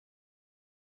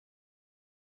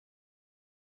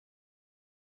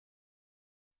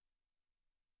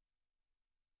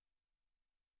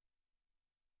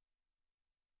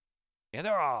And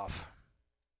they're off.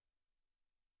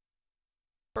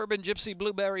 Bourbon Gypsy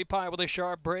Blueberry Pie with a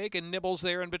sharp break, and Nibbles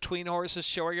there in between horses.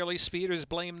 Shoryally Speeders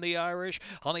blame the Irish.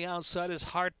 On the outside is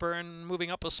Heartburn moving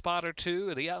up a spot or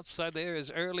two. The outside there is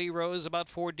Early Rose about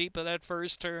 4 deep of that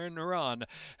first turn run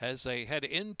as they head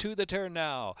into the turn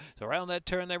now. So around that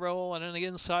turn they roll, and on the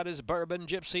inside is Bourbon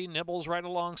Gypsy. Nibbles right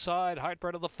alongside.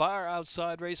 Heartburn of the far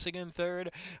outside racing in third.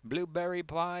 Blueberry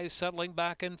Pie settling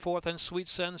back and forth, and Sweet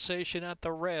Sensation at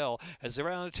the rail. As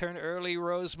around the turn, Early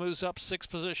Rose moves up 6th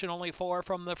position, only 4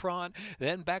 from the front.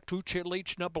 Then back to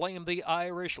Chilichna, blame the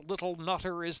Irish. Little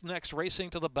Nutter is next, racing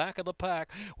to the back of the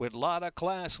pack with lot of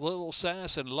class. Little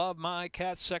Sass and Love My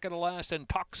Cat second to last, and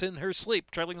Talks in Her Sleep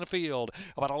trailing the field.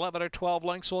 About 11 or 12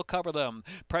 lengths will cover them.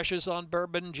 Pressures on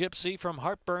Bourbon Gypsy from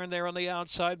Heartburn there on the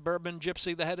outside. Bourbon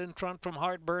Gypsy the head in front from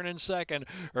Heartburn in second.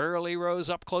 Early Rose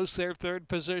up close there, third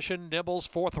position. Nibbles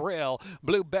fourth rail.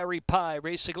 Blueberry Pie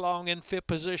racing along in fifth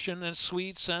position, and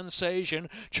Sweet Sensation.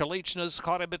 Chilichna's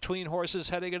caught in between horses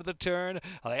heading into the turn.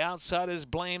 On the outside is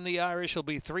Blame the Irish. He'll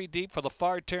be 3 deep for the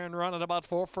far turn run, and about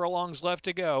 4 furlongs left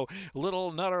to go.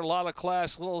 Little Nutter, lot of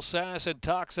class. Little Sass and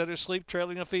Talks at her sleep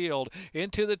trailing the field.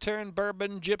 Into the turn,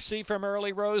 Bourbon Gypsy from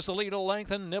Early Rose. The lead will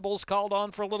lengthen. Nibbles called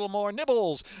on for a little more.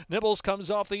 Nibbles comes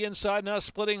off the inside now,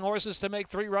 splitting horses to make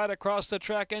 3 right across the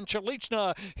track. And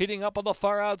Chilichna hitting up on the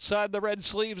far outside. The red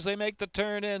sleeves, they make the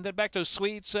turn in. Then back to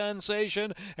Sweet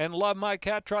Sensation. And Love My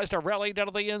Cat tries to rally down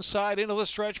to the inside into the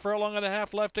stretch. Furlong and a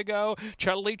half left to go.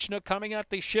 Chilichna coming at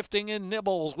the shifting in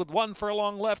Nibbles with 1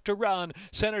 furlong left to run.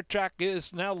 Center track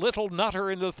is now Little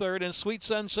Nutter in the third, and Sweet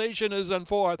Sensation is in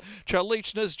fourth.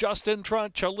 Chilichna's just in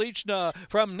front. Chilichna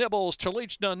from Nibbles.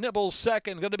 Chilichna, Nibbles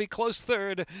second. Going to be close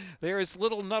third. There is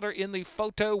Little Nutter in the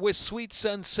photo with Sweet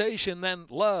Sensation. Then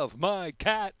Love My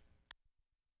Cat.